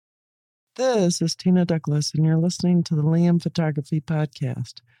This is Tina Douglas, and you're listening to the Liam Photography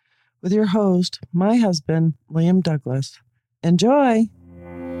Podcast with your host, my husband, Liam Douglas. Enjoy!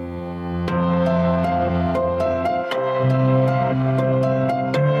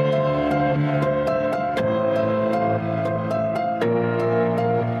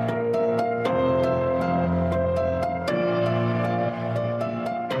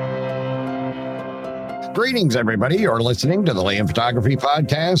 Greetings, everybody. You're listening to the Liam Photography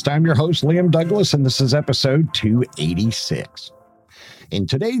Podcast. I'm your host, Liam Douglas, and this is episode 286. In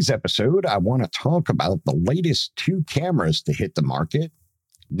today's episode, I want to talk about the latest two cameras to hit the market,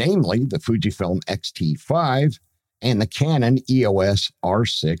 namely the Fujifilm X-T5 and the Canon EOS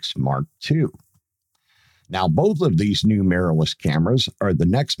R6 Mark II. Now, both of these new mirrorless cameras are the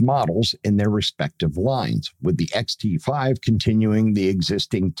next models in their respective lines, with the X-T5 continuing the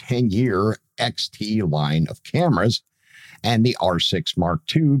existing 10-year XT line of cameras, and the R6 Mark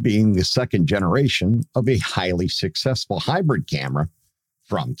II being the second generation of a highly successful hybrid camera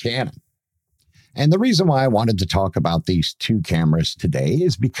from Canon. And the reason why I wanted to talk about these two cameras today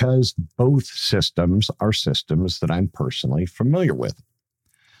is because both systems are systems that I'm personally familiar with.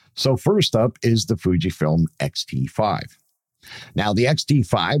 So first up is the Fujifilm X-T5. Now, the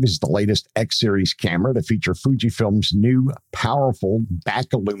X-T5 is the latest X-series camera to feature Fujifilm's new powerful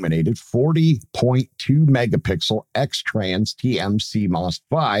back-illuminated 40.2 megapixel X-Trans TM CMOS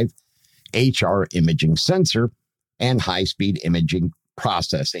 5 HR imaging sensor and high-speed imaging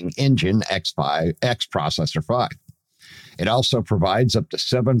processing engine X Processor 5. It also provides up to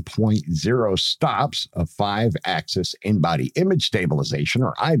 7.0 stops of 5-axis in-body image stabilization,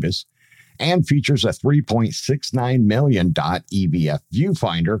 or IBIS, and features a 3.69 million dot EVF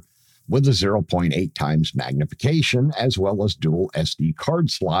viewfinder with a 0.8 times magnification, as well as dual SD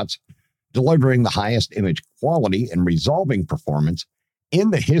card slots, delivering the highest image quality and resolving performance in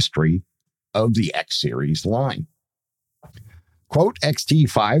the history of the X-series line. Quote,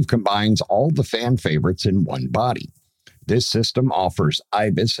 X-T5 combines all the fan favorites in one body. This system offers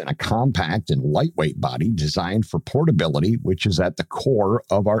IBIS in a compact and lightweight body designed for portability, which is at the core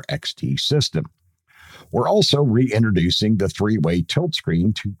of our XT system. We're also reintroducing the three-way tilt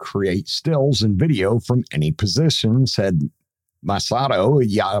screen to create stills and video from any position, said Masato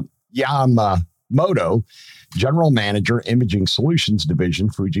Yamamoto, General Manager, Imaging Solutions Division,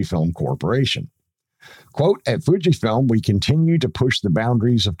 Fujifilm Corporation. Quote, at Fujifilm, we continue to push the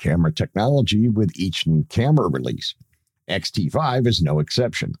boundaries of camera technology with each new camera release. X-T5 is no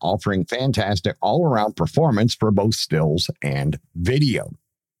exception, offering fantastic all-around performance for both stills and video.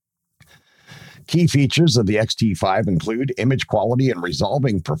 Key features of the X-T5 include image quality and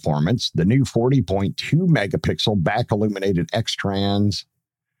resolving performance, the new 40.2 megapixel back-illuminated X-Trans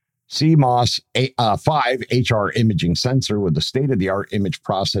CMOS 5 HR imaging sensor with a state-of-the-art image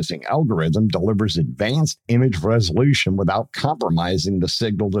processing algorithm delivers advanced image resolution without compromising the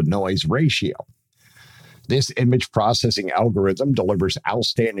signal-to-noise ratio. This image processing algorithm delivers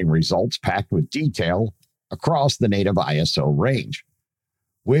outstanding results packed with detail across the native ISO range,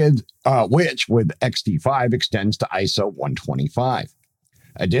 which with X-T5 extends to ISO 125.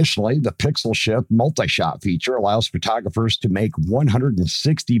 Additionally, the Pixel Shift multi-shot feature allows photographers to make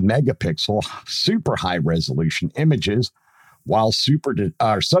 160 megapixel super high resolution images, while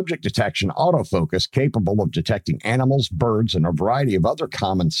subject detection autofocus, capable of detecting animals, birds, and a variety of other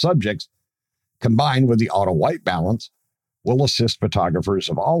common subjects, combined with the auto white balance, will assist photographers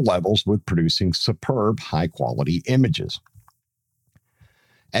of all levels with producing superb high-quality images.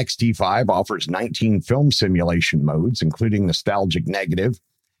 X-T5 offers 19 film simulation modes, including nostalgic negative,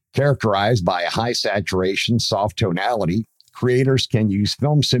 characterized by a high saturation, soft tonality. Creators can use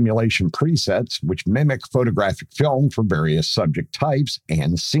film simulation presets, which mimic photographic film for various subject types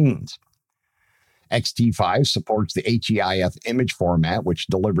and scenes. X-T5 supports the HEIF image format, which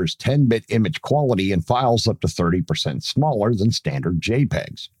delivers 10-bit image quality in files up to 30% smaller than standard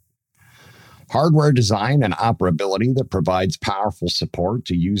JPEGs. Hardware design and operability that provides powerful support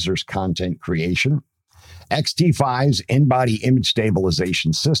to users' content creation. X-T5's in-body image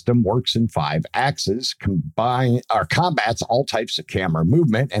stabilization system works in 5 axes, combats all types of camera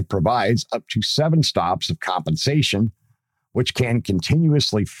movement, and provides up to 7 stops of compensation, which can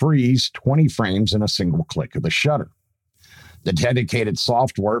continuously freeze 20 frames in a single click of the shutter. The dedicated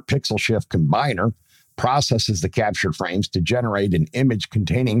software Pixel Shift Combiner processes the captured frames to generate an image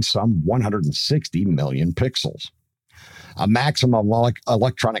containing some 160 million pixels. A maximum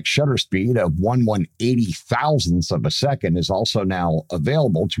electronic shutter speed of 1/180,000th of a second is also now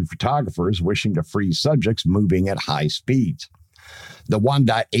available to photographers wishing to freeze subjects moving at high speeds. The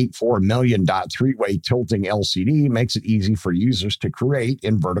 1.84 million three-way tilting LCD makes it easy for users to create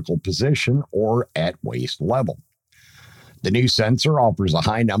in vertical position or at waist level. The new sensor offers a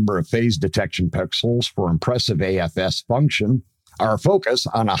high number of phase detection pixels for impressive AFS function, or focus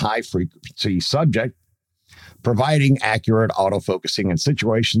on a high-frequency subject, providing accurate autofocusing in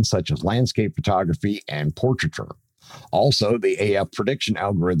situations such as landscape photography and portraiture. Also, the AF prediction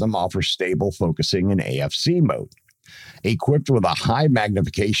algorithm offers stable focusing in AFC mode. Equipped with a high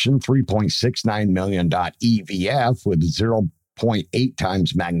magnification 3.69 million EVF with 0.8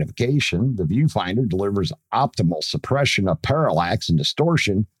 times magnification, the viewfinder delivers optimal suppression of parallax and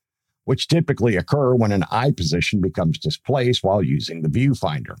distortion, which typically occur when an eye position becomes displaced while using the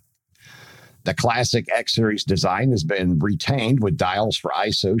viewfinder. The classic X-Series design has been retained with dials for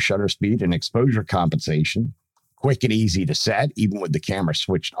ISO, shutter speed, and exposure compensation. Quick and easy to set, even with the camera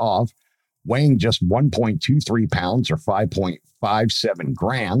switched off. Weighing just 1.23 pounds or 5.57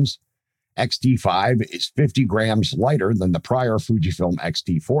 grams. X-T5 is 50 grams lighter than the prior Fujifilm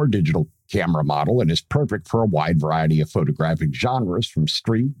X-T4 digital camera model and is perfect for a wide variety of photographic genres from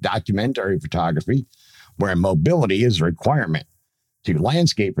street, documentary photography, where mobility is a requirement, to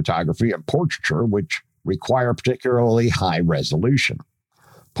landscape photography and portraiture, which require particularly high resolution.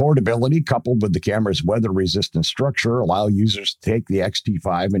 Portability, coupled with the camera's weather-resistant structure, allow users to take the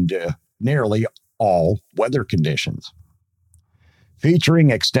X-T5 into nearly all weather conditions. Featuring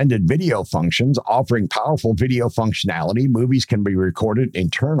extended video functions, offering powerful video functionality, movies can be recorded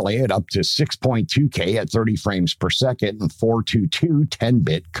internally at up to 6.2K at 30 frames per second and 422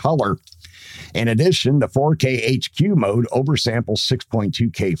 10-bit color. In addition, the 4K HQ mode oversamples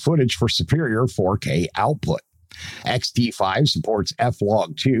 6.2K footage for superior 4K output. X-T5 supports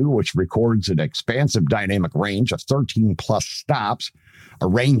F-Log2, which records an expansive dynamic range of 13 plus stops, a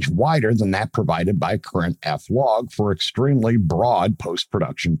range wider than that provided by current F-Log for extremely broad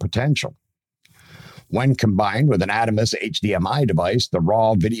post-production potential. When combined with an Atomos HDMI device, the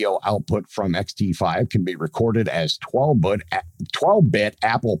raw video output from X-T5 can be recorded as 12-bit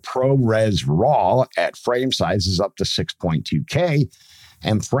Apple ProRes RAW at frame sizes up to 6.2K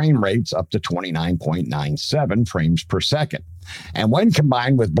and frame rates up to 29.97 frames per second. And when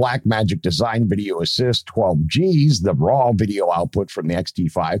combined with Blackmagic Design Video Assist 12Gs, the raw video output from the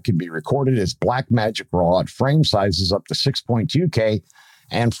X-T5 can be recorded as Blackmagic RAW at frame sizes up to 6.2K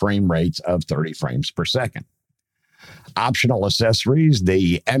and frame rates of 30 frames per second. Optional accessories,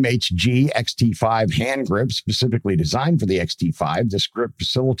 the MHG X-T5 hand grip, specifically designed for the X-T5. This grip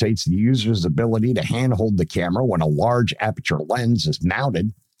facilitates the user's ability to handhold the camera when a large aperture lens is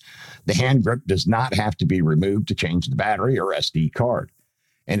mounted. The hand grip does not have to be removed to change the battery or SD card.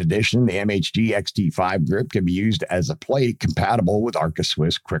 In addition, the MHG X-T5 grip can be used as a plate compatible with Arca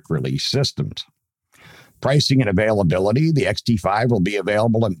Swiss quick-release systems. Pricing and availability, the X-T5 will be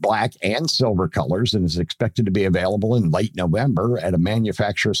available in black and silver colors and is expected to be available in late November at a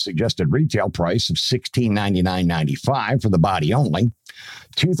manufacturer's suggested retail price of $1,699.95 for the body only,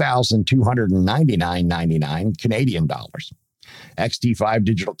 $2,299.99 Canadian dollars. X-T5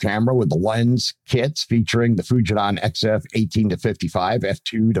 digital camera with the lens kits featuring the Fujinon XF 18-55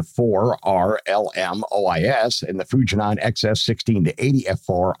 f2-4 RLM OIS and the Fujinon XF 16-80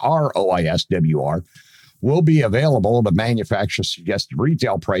 f4 R OIS WR will be available at a manufacturer's suggested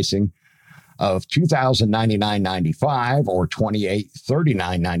retail pricing of $2,099.95 or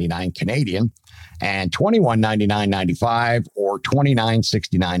 $2,839.99 Canadian and $2,199.95 or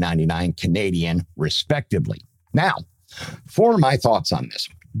 $2,969.99 Canadian, respectively. Now, for my thoughts on this.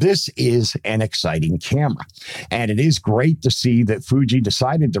 This is an exciting camera, and it is great to see that Fuji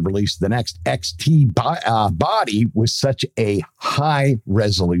decided to release the next XT body with such a high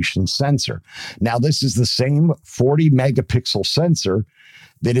resolution sensor. Now, this is the same 40 megapixel sensor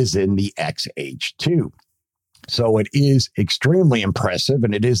that is in the XH2. So it is extremely impressive,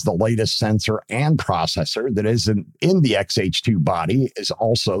 and it is the latest sensor and processor that is in the XH2 body is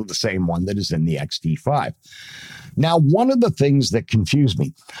also the same one that is in the X-T5. Now, one of the things that confused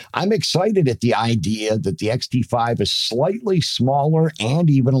me, I'm excited at the idea that the X-T5 is slightly smaller and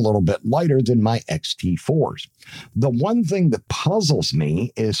even a little bit lighter than my X-T4s. The one thing that puzzles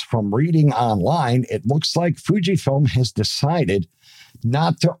me is from reading online, it looks like Fujifilm has decided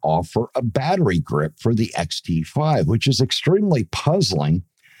not to offer a battery grip for the X-T5, which is extremely puzzling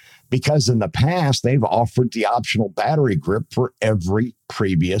because in the past, they've offered the optional battery grip for every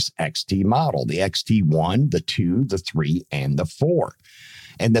previous XT model, the XT1, the 2, the 3, and the 4.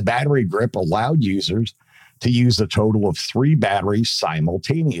 And the battery grip allowed users to use a total of 3 batteries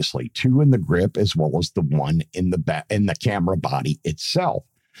simultaneously, 2 in the grip as well as the 1 in the camera body itself.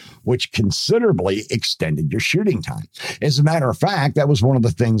 which considerably extended your shooting time. As a matter of fact, that was one of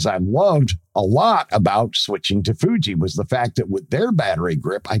the things I loved a lot about switching to Fuji, was the fact that with their battery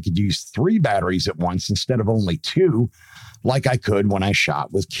grip, I could use 3 batteries at once instead of only 2, like I could when I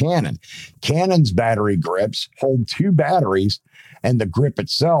shot with Canon. Canon's battery grips hold 2 batteries, and the grip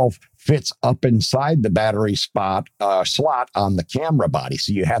itself fits up inside the battery slot on the camera body.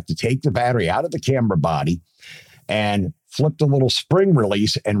 So you have to take the battery out of the camera body and flip the little spring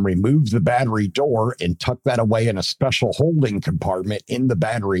release and remove the battery door and tuck that away in a special holding compartment in the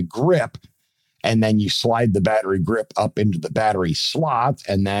battery grip. And then you slide the battery grip up into the battery slot,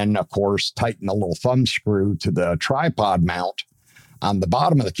 and then, of course, tighten a little thumb screw to the tripod mount on the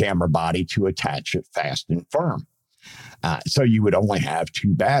bottom of the camera body to attach it fast and firm. So you would only have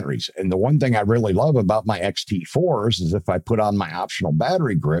 2 batteries. And the one thing I really love about my XT4s is if I put on my optional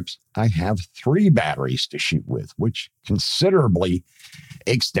battery grips, I have 3 batteries to shoot with, which considerably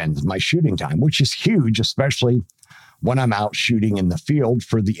extends my shooting time, which is huge, especially when I'm out shooting in the field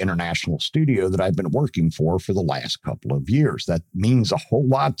for the international studio that I've been working for the last couple of years. That means a whole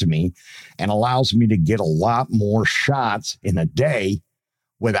lot to me and allows me to get a lot more shots in a day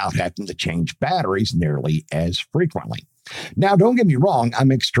without having to change batteries nearly as frequently. Now, don't get me wrong,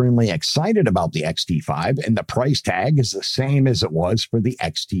 I'm extremely excited about the XT5, and the price tag is the same as it was for the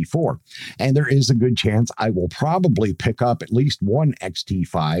XT4. And there is a good chance I will probably pick up at least one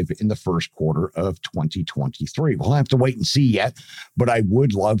XT5 in the first quarter of 2023. We'll have to wait and see yet, but I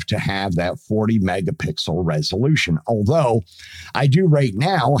would love to have that 40 megapixel resolution. Although I do right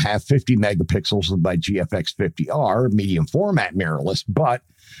now have 50 megapixels of my GFX 50R medium format mirrorless, but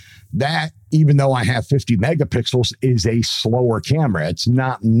that, even though I have 50 megapixels, is a slower camera. It's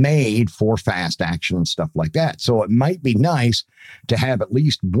not made for fast action and stuff like that. So it might be nice to have at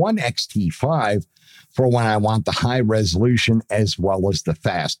least one XT5 for when I want the high resolution as well as the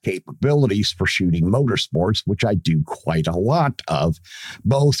fast capabilities for shooting motorsports, which I do quite a lot of,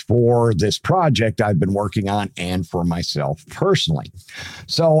 both for this project I've been working on and for myself personally.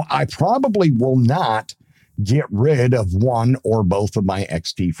 So I probably will not get rid of one or both of my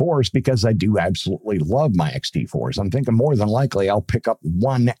XT4s because I do absolutely love my XT4s. I'm thinking more than likely I'll pick up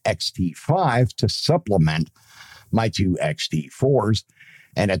one XT5 to supplement my 2 XT4s.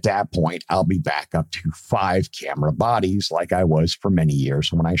 And at that point, I'll be back up to 5 camera bodies like I was for many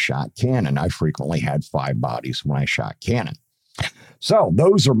years when I shot Canon. I frequently had 5 bodies when I shot Canon. So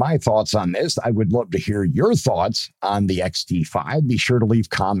those are my thoughts on this. I would love to hear your thoughts on the XT5. Be sure to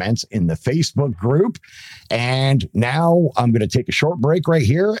leave comments in the Facebook group. And now I'm going to take a short break right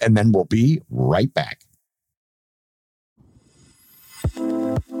here, and then we'll be right back.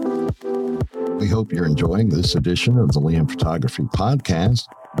 We hope you're enjoying this edition of the Liam Photography Podcast.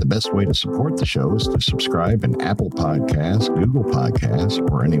 The best way to support the show is to subscribe in Apple Podcasts, Google Podcasts,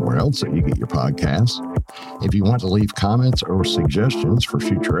 or anywhere else that you get your podcasts. If you want to leave comments or suggestions for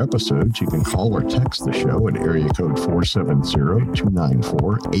future episodes, you can call or text the show at area code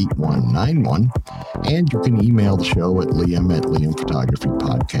 470-294-8191. And you can email the show at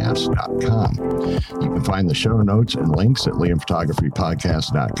liam@liamphotographypodcast.com. You can find the show notes and links at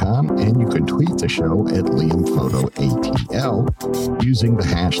liamphotographypodcast.com, and you can tweet the show at liamphotoatl using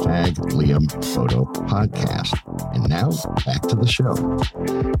the hashtag LiamPhotoPodcast. And now back to the show.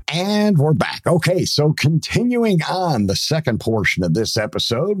 And we're back. Okay, so continuing on the second portion of this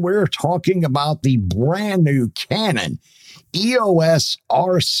episode, we're talking about the brand new Canon EOS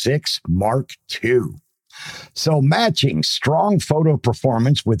R6 Mark II. So matching strong photo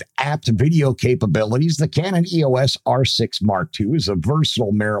performance with apt video capabilities, the Canon EOS R6 Mark II is a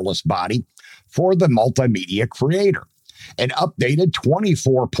versatile mirrorless body for the multimedia creator. An updated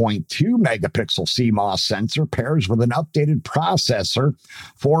 24.2 megapixel CMOS sensor pairs with an updated processor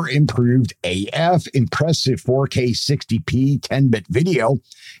for improved AF, impressive 4K 60p 10-bit video,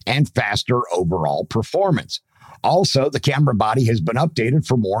 and faster overall performance. Also, the camera body has been updated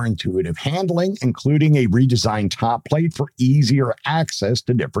for more intuitive handling, including a redesigned top plate for easier access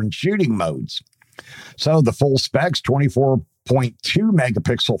to different shooting modes. So the full specs, 24.2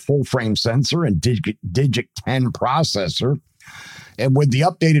 megapixel full frame sensor and Digic 10 processor. And with the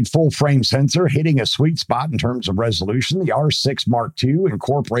updated full frame sensor hitting a sweet spot in terms of resolution, the R6 Mark II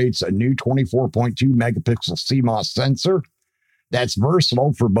incorporates a new 24.2 megapixel CMOS sensor that's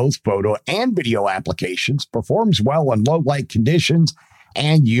versatile for both photo and video applications, performs well in low light conditions,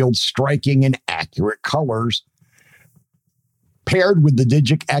 and yields striking and accurate colors. Paired with the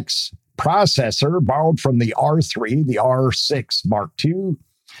Digic X processor borrowed from the R3, the R6 Mark II.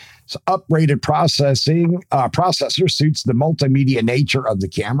 Upgraded processor suits the multimedia nature of the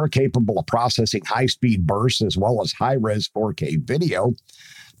camera, capable of processing high-speed bursts as well as high-res 4K video.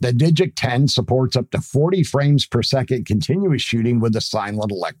 The Digic 10 supports up to 40 frames per second continuous shooting with a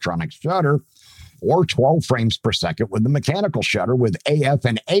silent electronic shutter, or 12 frames per second with the mechanical shutter with AF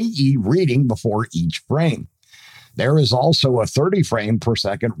and AE reading before each frame. There is also a 30 frame per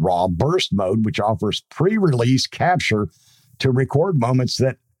second RAW burst mode, which offers pre-release capture to record moments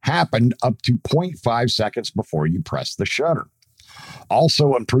that happened up to 0.5 seconds before you press the shutter.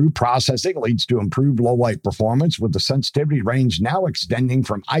 Also, improved processing leads to improved low light performance, with the sensitivity range now extending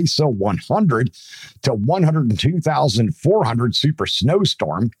from ISO 100 to 102,400 Super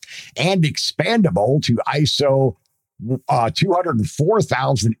Snowstorm and expandable to ISO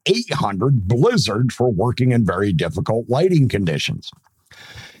 204,800 Blizzard for working in very difficult lighting conditions.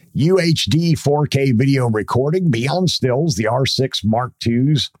 UHD 4K video recording beyond stills. The R6 Mark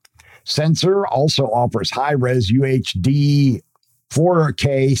II's sensor also offers high-res UHD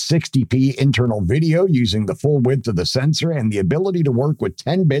 4K 60p internal video using the full width of the sensor and the ability to work with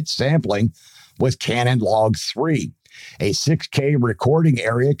 10-bit sampling with Canon Log 3. A 6K recording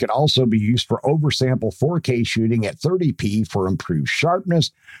area can also be used for oversample 4K shooting at 30p for improved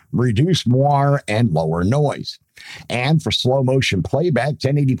sharpness, reduced moire, and lower noise. And for slow motion playback,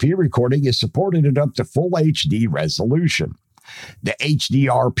 1080p recording is supported at up to full HD resolution. The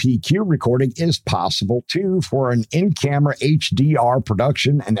HDR PQ recording is possible too for an in-camera HDR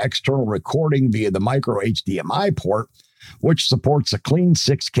production and external recording via the micro HDMI port, which supports a clean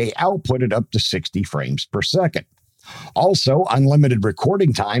 6K output at up to 60 frames per second. Also, unlimited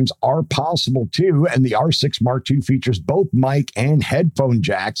recording times are possible too, and the R6 Mark II features both mic and headphone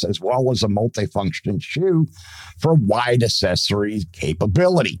jacks, as well as a multifunction shoe for wide accessory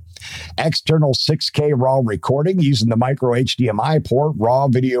capability. External 6K RAW recording using the micro HDMI port. RAW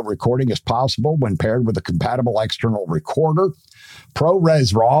video recording is possible when paired with a compatible external recorder.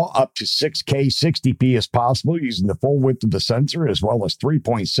 ProRes RAW up to 6K 60p is possible using the full width of the sensor, as well as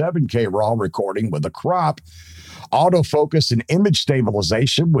 3.7K RAW recording with a crop. Autofocus and image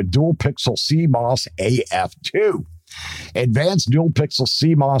stabilization with dual pixel CMOS AF2. Advanced dual pixel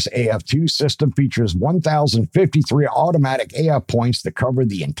CMOS AF2 system features 1,053 automatic AF points that cover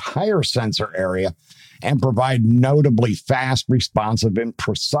the entire sensor area and provide notably fast, responsive, and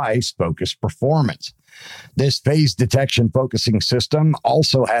precise focus performance. This phase detection focusing system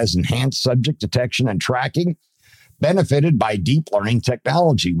also has enhanced subject detection and tracking, benefited by deep learning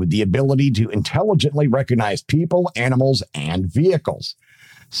technology with the ability to intelligently recognize people, animals, and vehicles.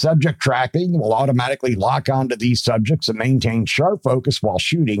 Subject tracking will automatically lock onto these subjects and maintain sharp focus while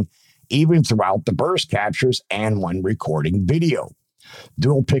shooting, even throughout the burst captures and when recording video.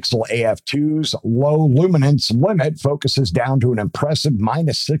 Dual pixel AF2's low luminance limit focuses down to an impressive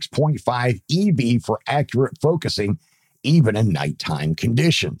minus 6.5 EV for accurate focusing, even in nighttime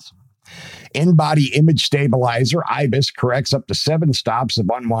conditions. In-body image stabilizer IBIS corrects up to 7 stops of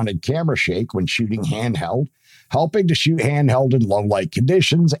unwanted camera shake when shooting handheld, helping to shoot handheld in low light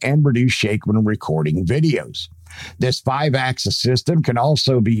conditions and reduce shake when recording videos. This 5-axis system can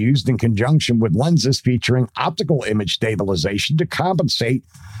also be used in conjunction with lenses featuring optical image stabilization to compensate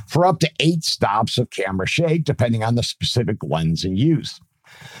for up to 8 stops of camera shake, depending on the specific lens in use.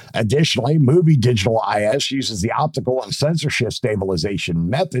 Additionally, Movie Digital IS uses the optical and sensor shift stabilization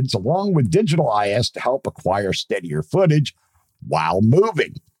methods along with digital IS to help acquire steadier footage while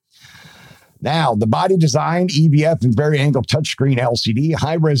moving. Now, the body design, EVF and vari-angle touchscreen LCD,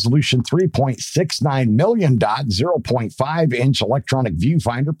 high-resolution 3.69 million dot 0.5-inch electronic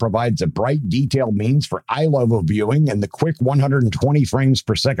viewfinder provides a bright, detailed means for eye-level viewing, and the quick 120 frames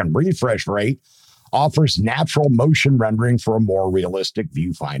per second refresh rate offers natural motion rendering for a more realistic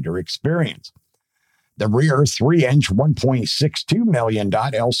viewfinder experience. The rear 3-inch 1.62 million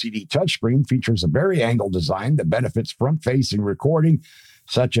dot LCD touchscreen features a vari-angle design that benefits front-facing recording,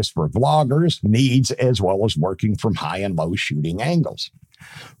 such as for vloggers' needs, as well as working from high and low shooting angles.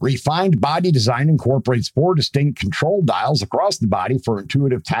 Refined body design incorporates 4 distinct control dials across the body for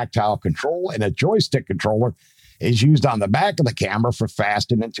intuitive tactile control, and a joystick controller is used on the back of the camera for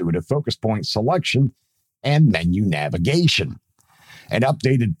fast and intuitive focus point selection and menu navigation. An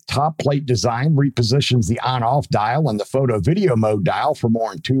updated top plate design repositions the on-off dial and the photo-video mode dial for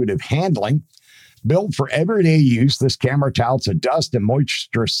more intuitive handling. Built for everyday use, this camera touts a dust and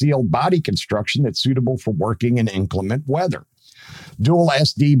moisture-sealed body construction that's suitable for working in inclement weather. Dual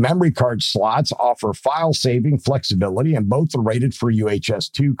SD memory card slots offer file-saving flexibility, and both are rated for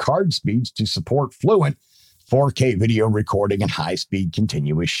UHS-2 card speeds to support fluent 4K video recording and high-speed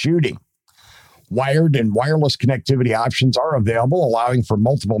continuous shooting. Wired and wireless connectivity options are available, allowing for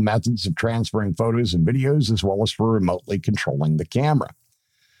multiple methods of transferring photos and videos, as well as for remotely controlling the camera.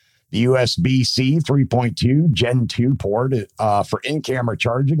 The USB-C 3.2 Gen 2 port for in-camera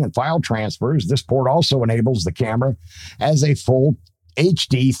charging and file transfers. This port also enables the camera as a full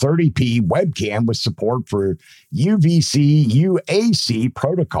HD 30p webcam with support for UVC UAC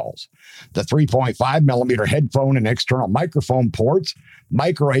protocols. The 3.5 millimeter headphone and external microphone ports,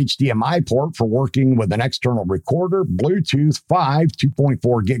 micro HDMI port for working with an external recorder, Bluetooth 5, 2.4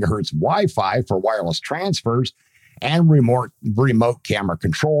 gigahertz Wi-Fi for wireless transfers, and remote camera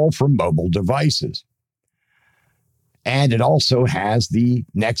control for mobile devices. And it also has the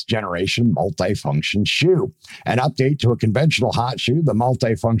next generation multifunction shoe. An update to a conventional hot shoe, the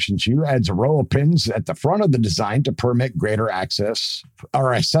multifunction shoe adds a row of pins at the front of the design to permit greater access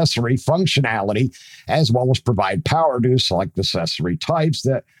or accessory functionality, as well as provide power to select accessory types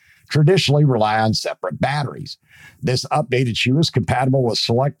that traditionally rely on separate batteries. This updated shoe is compatible with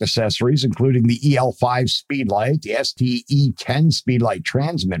select accessories, including the EL5 Speedlight, the ST-E10 Speedlight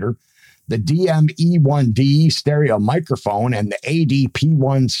transmitter, the DM-E1D stereo microphone, and the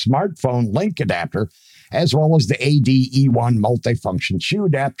AD-P1 smartphone link adapter, as well as the AD-E1 multifunction shoe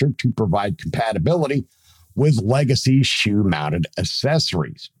adapter to provide compatibility with legacy shoe-mounted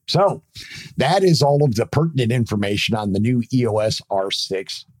accessories. So that is all of the pertinent information on the new EOS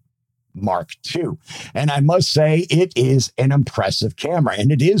R6 Mark II. And I must say, it is an impressive camera,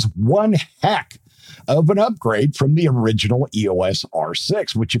 and it is one heck of an upgrade from the original EOS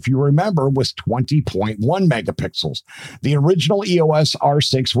R6, which, if you remember, was 20.1 megapixels. The original EOS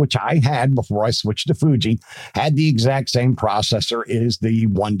R6, which I had before I switched to Fuji, had the exact same processor as the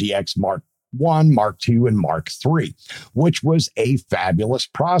 1DX Mark I, Mark II, and Mark III, which was a fabulous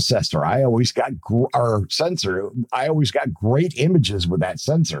processor. I always got great images with that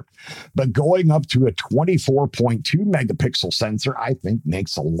sensor. But going up to a 24.2 megapixel sensor, I think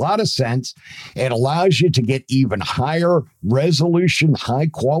makes a lot of sense. It allows you to get even higher resolution, high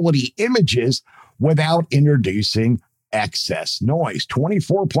quality images without introducing excess noise.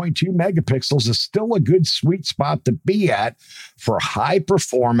 24.2 megapixels is still a good sweet spot to be at for high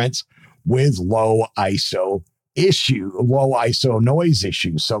performance with low ISO noise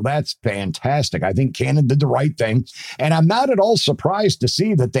issues. So that's fantastic. I think Canon did the right thing. And I'm not at all surprised to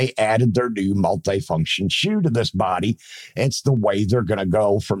see that they added their new multifunction shoe to this body. It's the way they're going to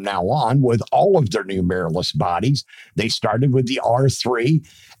go from now on with all of their new mirrorless bodies. They started with the R3,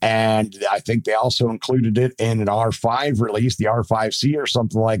 and I think they also included it in an R5 release, the R5C or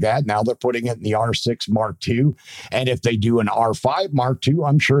something like that. Now they're putting it in the R6 Mark II. And if they do an R5 Mark II,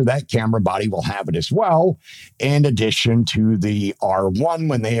 I'm sure that camera body will have it as well, in addition to the R1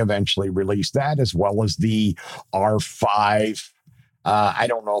 when they eventually release that, as well as the R5. I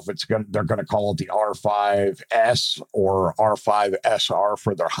don't know if they're going to call it the R5S or R5SR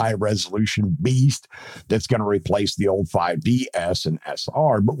for their high resolution beast that's going to replace the old 5DS and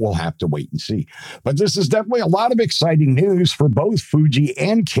SR, but we'll have to wait and see. But this is definitely a lot of exciting news for both Fuji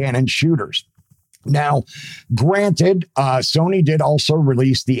and Canon shooters. Now, granted, Sony did also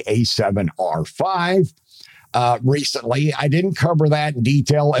release the A7R5 recently. I didn't cover that in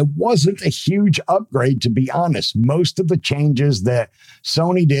detail. It wasn't a huge upgrade, to be honest. Most of the changes that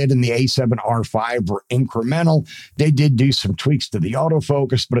Sony did in the A7R5 were incremental. They did do some tweaks to the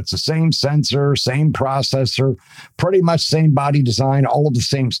autofocus, but it's the same sensor, same processor, pretty much same body design, all of the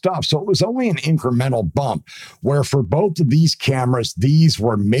same stuff. So it was only an incremental bump, where for both of these cameras, these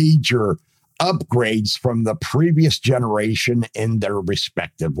were major upgrades from the previous generation in their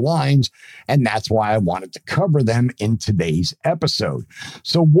respective lines, and that's why I wanted to cover them in today's episode.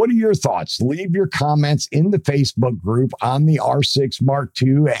 So what are your thoughts? Leave your comments in the Facebook group on the R6 Mark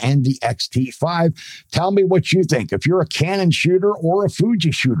II and the X-T5. Tell me what you think. If you're a Canon shooter or a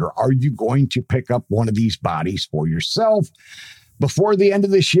Fuji shooter, are you going to pick up one of these bodies for yourself before the end of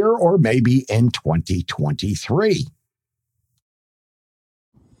this year, or maybe in 2023?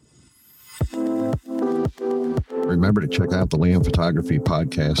 Remember to check out the Liam Photography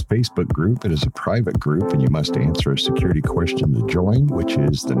Podcast Facebook group. It is a private group, and you must answer a security question to join, which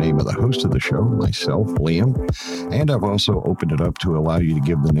is the name of the host of the show, myself, Liam. And I've also opened it up to allow you to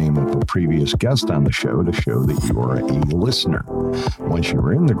give the name of a previous guest on the show to show that you are a listener. Once you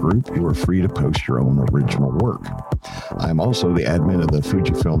are in the group, you are free to post your own original work. I'm also the admin of the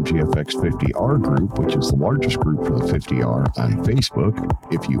Fujifilm GFX 50R group, which is the largest group for the 50R on Facebook.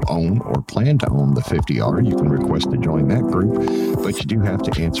 If you own or plan to own the 50R, you can request to join that group, but you do have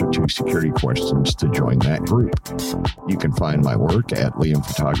to answer 2 security questions to join that group. You can find my work at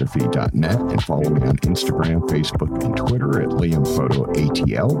liamphotography.net and follow me on Instagram, Facebook, and Twitter at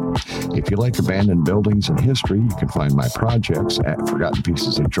liamphotoatl. If you like abandoned buildings and history, you can find my projects at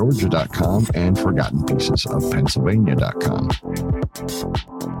forgottenpiecesofgeorgia.com and forgottenpiecesofpennsylvania.com.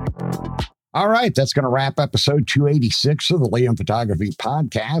 All right, that's going to wrap episode 286 of the Liam Photography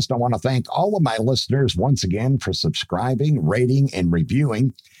Podcast. I want to thank all of my listeners once again for subscribing, rating, and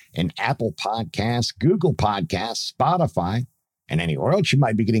reviewing in Apple Podcasts, Google Podcasts, Spotify, and anywhere else you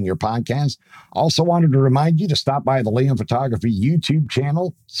might be getting your podcast. Also wanted to remind you to stop by the Liam Photography YouTube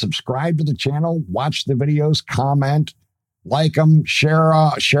channel, subscribe to the channel, watch the videos, comment, like them, share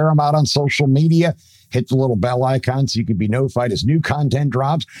them out on social media. Hit the little bell icon so you can be notified as new content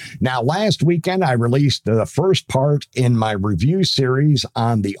drops. Now, last weekend, I released the first part in my review series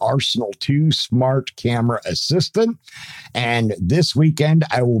on the Arsenal 2 Smart Camera Assistant. And this weekend,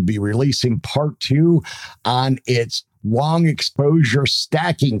 I will be releasing part 2 on its long exposure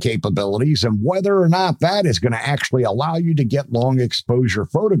stacking capabilities and whether or not that is going to actually allow you to get long exposure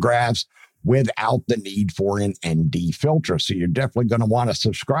photographs without the need for an ND filter. So you're definitely going to want to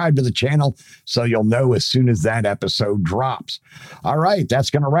subscribe to the channel so you'll know as soon as that episode drops. All right, that's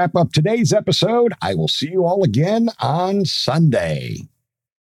going to wrap up today's episode. I will see you all again on Sunday.